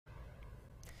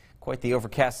Quite the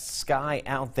overcast sky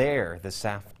out there this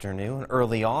afternoon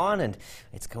early on, and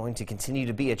it's going to continue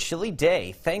to be a chilly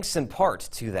day thanks in part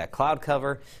to that cloud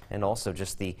cover and also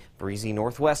just the breezy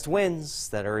northwest winds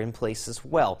that are in place as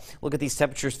well. Look at these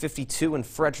temperatures: 52 in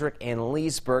Frederick and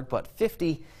Leesburg, but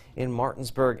 50 in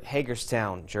Martinsburg,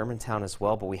 Hagerstown, Germantown as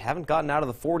well. But we haven't gotten out of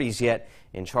the 40s yet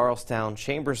in Charlestown,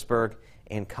 Chambersburg,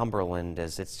 and Cumberland,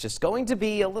 as it's just going to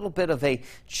be a little bit of a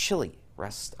chilly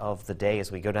rest of the day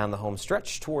as we go down the home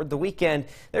stretch toward the weekend.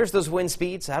 There's those wind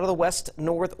speeds out of the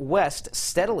west-northwest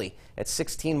steadily at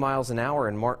 16 miles an hour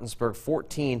in Martinsburg,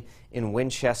 14 in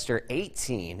Winchester,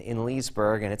 18 in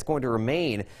Leesburg, and it's going to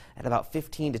remain at about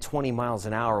 15 to 20 miles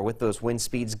an hour with those wind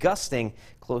speeds gusting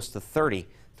close to 30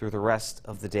 through the rest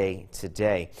of the day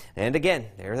today. And again,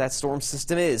 there that storm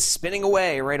system is spinning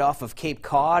away right off of Cape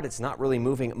Cod. It's not really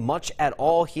moving much at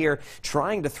all here,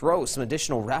 trying to throw some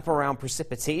additional wraparound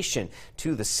precipitation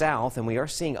to the south, and we are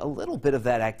seeing a little bit of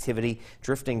that activity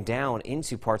drifting down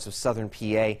into parts of southern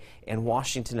PA and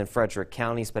Washington and Frederick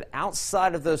counties. But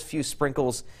outside of those few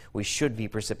sprinkles, we should be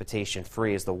precipitation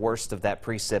free, as the worst of that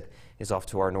precip is off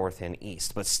to our north and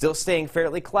east, but still staying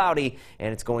fairly cloudy,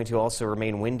 and it's going to also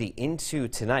remain windy into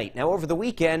tonight. Now, over the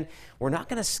weekend, we're not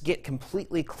going to get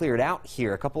completely cleared out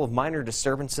here. A couple of minor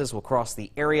disturbances will cross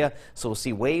the area, so we'll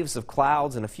see waves of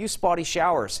clouds and a few spotty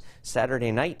showers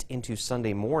Saturday night into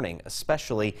Sunday morning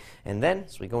especially. And then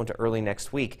as we go into early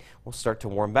next week, we'll start to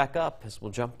warm back up as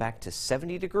we'll jump back to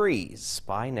 70 degrees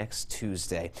by next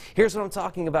Tuesday. Here's what I'm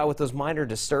talking about with those minor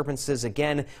disturbances.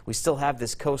 Again, we still have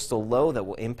this coastal low that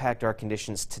will impact our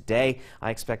conditions today.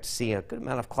 I expect to see a good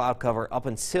amount of cloud cover up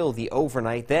until the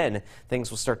overnight. Then things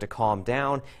will start to calm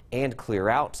down and clear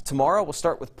out. Tomorrow we'll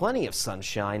start with plenty of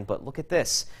sunshine, but look at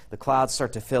this. The clouds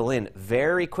start to fill in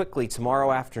very quickly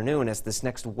tomorrow afternoon as this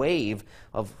next wave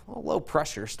of low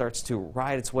pressure starts to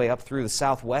ride its way up through the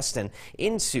southwest and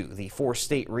into the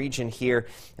four-state region here,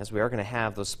 as we are going to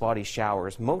have those spotty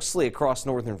showers mostly across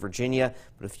northern Virginia,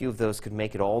 but a few of those could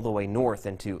make it all the way north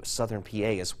into southern PA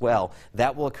as well.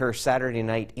 That will occur Saturday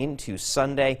night into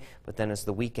Sunday, but then as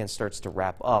the weekend starts to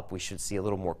wrap up, we should see a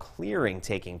little more clearing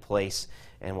taking place,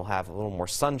 and we'll have a little more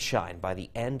sunshine by the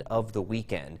end of the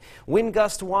weekend. Wind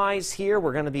gust wise here,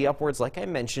 we're going to be upwards, like I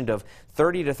mentioned, of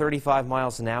 30 to 35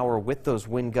 miles an hour with those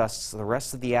wind gusts the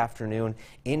rest of the afternoon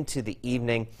into the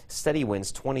evening. Steady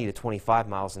winds 20 to 25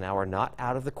 miles an hour, not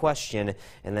out of the question.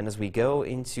 And then as we go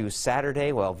into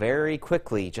Saturday, well, very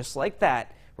quickly, just like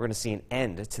that, we're going to see an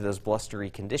end to those blustery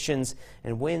conditions,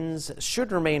 and winds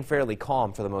should remain fairly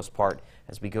calm for the most part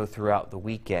as we go throughout the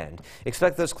weekend.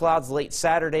 Expect those clouds late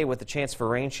Saturday with a chance for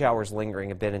rain showers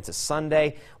lingering a bit into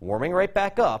Sunday, warming right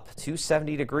back up to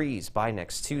 70 degrees by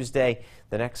next Tuesday.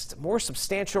 The next more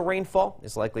substantial rainfall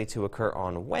is likely to occur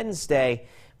on Wednesday,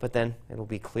 but then it'll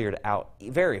be cleared out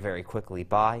very, very quickly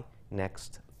by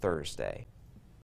next Thursday.